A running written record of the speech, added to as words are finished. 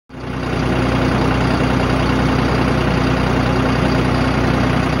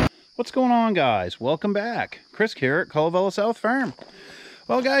What's going on, guys? Welcome back. Chris here at Colville South Farm.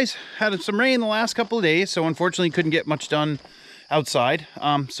 Well, guys, had some rain the last couple of days, so unfortunately couldn't get much done outside.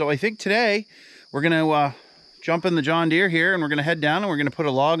 So I think today we're gonna jump in the John Deere here, and we're gonna head down and we're gonna put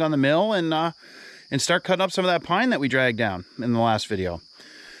a log on the mill and start cutting up some of that pine that we dragged down in the last video.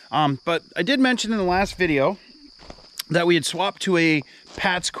 But I did mention in the last video that we had swapped to a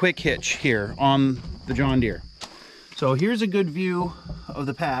Pat's quick hitch here on the John Deere. So here's a good view of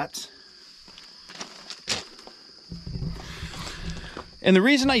the Pats. And the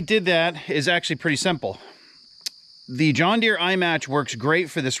reason I did that is actually pretty simple. The John Deere iMatch works great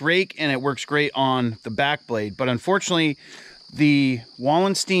for this rake and it works great on the back blade, but unfortunately the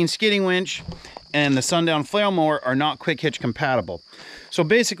Wallenstein skidding winch and the Sundown flail mower are not quick hitch compatible. So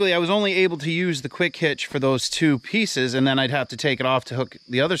basically I was only able to use the quick hitch for those two pieces, and then I'd have to take it off to hook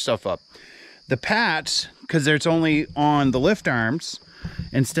the other stuff up. The Pats, because it's only on the lift arms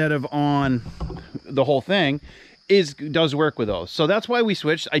instead of on the whole thing, does work with those. So that's why we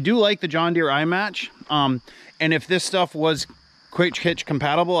switched. I do like the John Deere iMatch, and if this stuff was quick hitch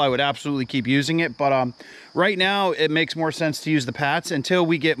compatible, I would absolutely keep using it, but right now it makes more sense to use the Pats until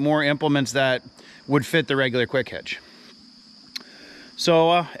we get more implements that would fit the regular quick hitch.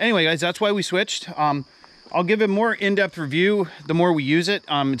 So anyway, guys, that's why we switched. I'll give a more in-depth review the more we use it.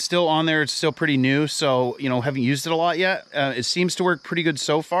 It's still on there, it's still pretty new, so you know, haven't used it a lot yet. It seems to work pretty good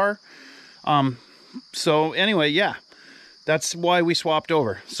so far. So anyway, yeah, that's why we swapped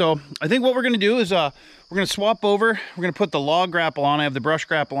over. So I think what we're gonna do is we're gonna swap over. We're gonna put the log grapple on. I have the brush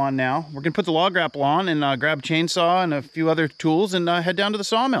grapple on now. We're gonna put the log grapple on and grab a chainsaw and a few other tools and head down to the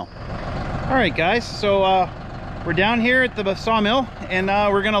sawmill. All right, guys, so we're down here at the sawmill, and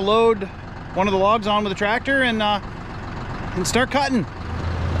we're gonna load one of the logs on with a tractor and start cutting.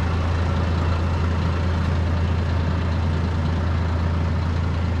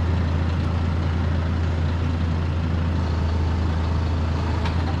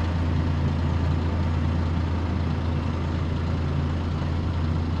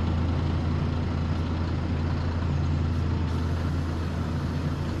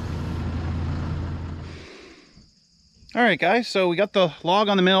 All right, guys, so we got the log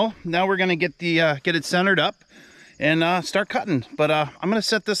on the mill. Now we're gonna get it centered up and start cutting. But I'm gonna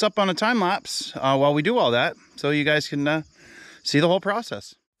set this up on a time lapse while we do all that, so you guys can see the whole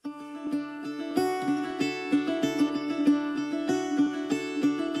process.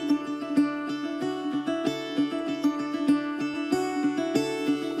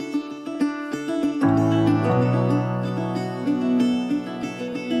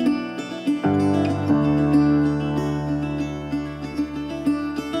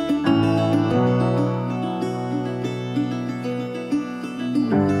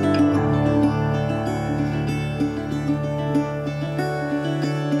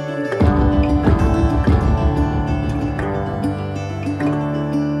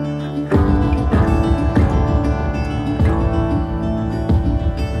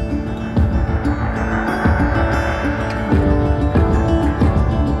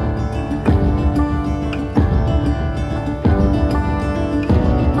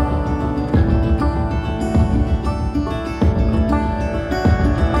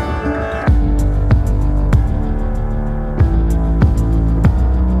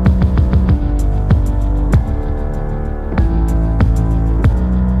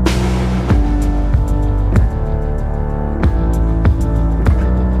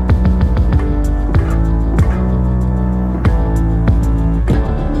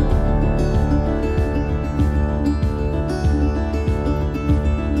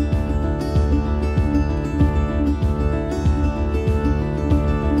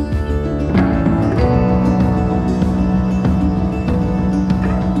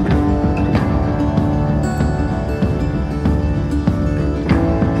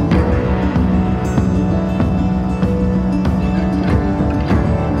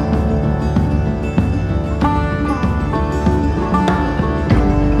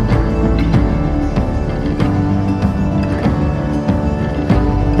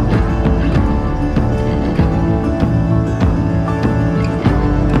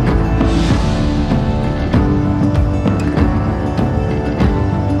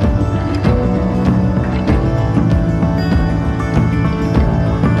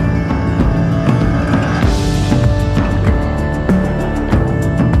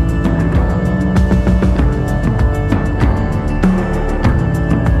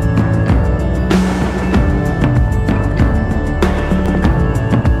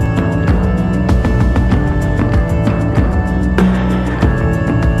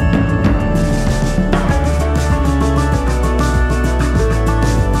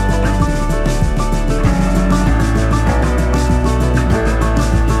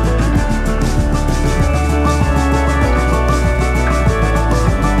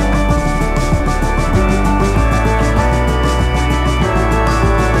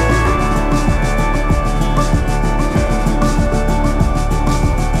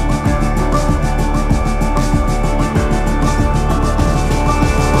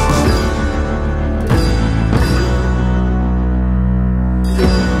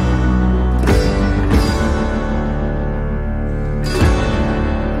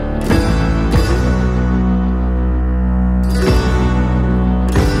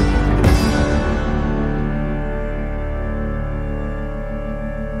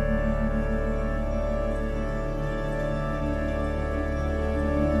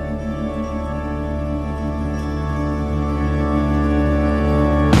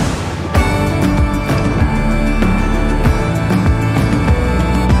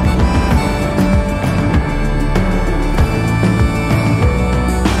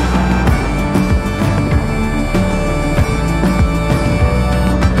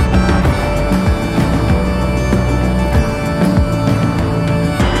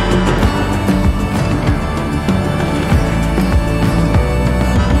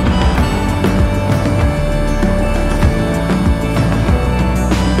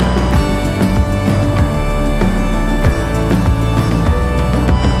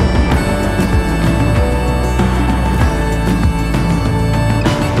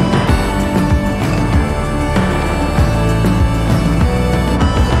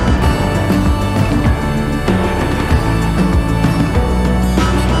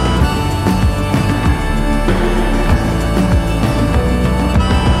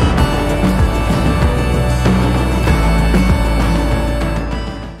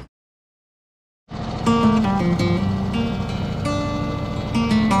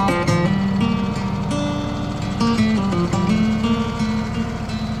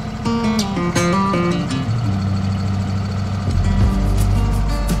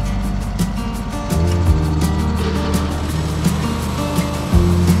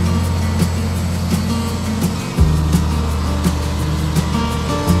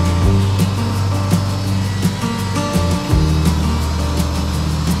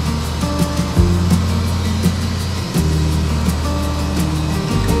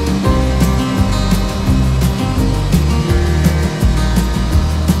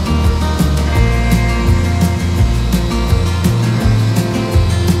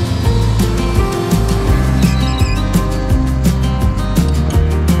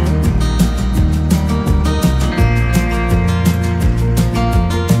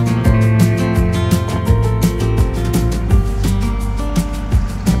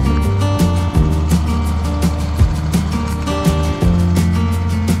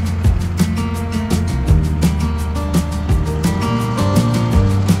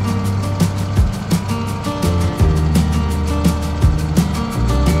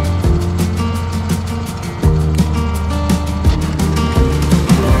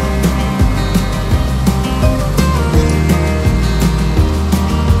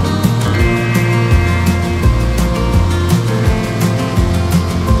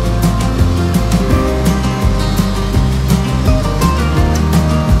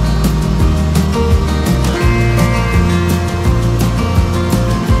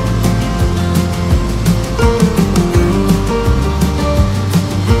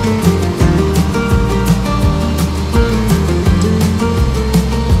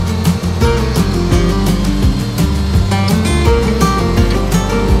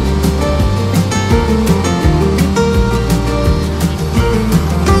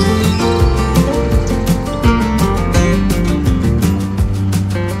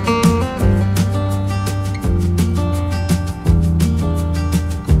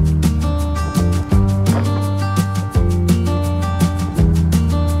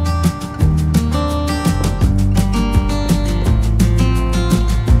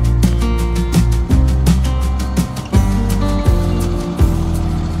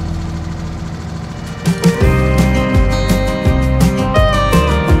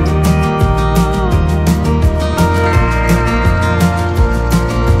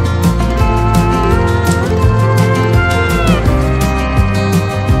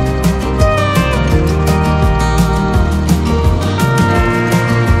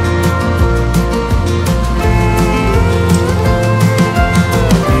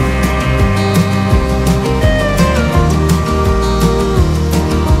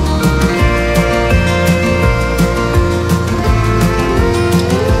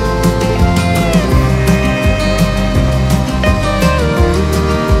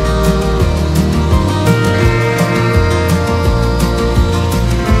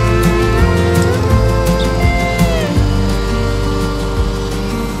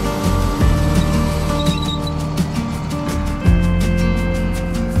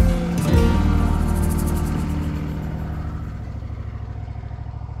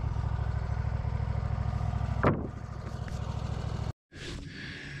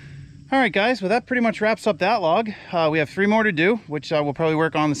 All right, guys, well, that pretty much wraps up that log. We have 3 more to do, which we'll probably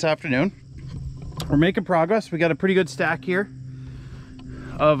work on this afternoon. We're making progress. We got a pretty good stack here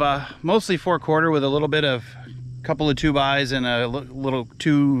of mostly 4/4 with a little bit of couple of 2x and a little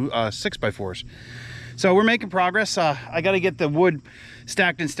 2 6x4s. So we're making progress. I got to get the wood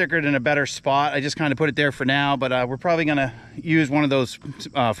stacked and stickered in a better spot. I just kind of put it there for now, but we're probably going to use one of those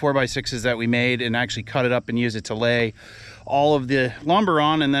 4x6s that we made and actually cut it up and use it to lay all of the lumber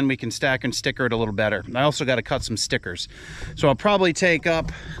on, and then we can stack and sticker it a little better. I also got to cut some stickers. So I'll probably take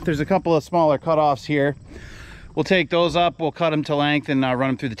up, there's a couple of smaller cutoffs here. We'll take those up, we'll cut them to length and run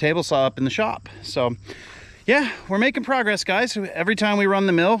them through the table saw up in the shop. So yeah, we're making progress, guys. Every time we run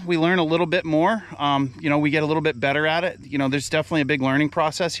the mill, we learn a little bit more. You know, we get a little bit better at it. You know, there's definitely a big learning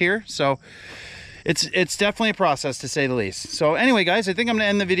process here. So it's definitely a process, to say the least. So anyway, guys, I think I'm gonna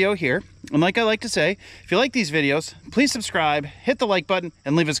end the video here. And like I like to say, if you like these videos, please subscribe, hit the like button,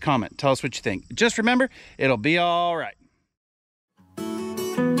 and leave us a comment. Tell us what you think. Just remember, it'll be all right.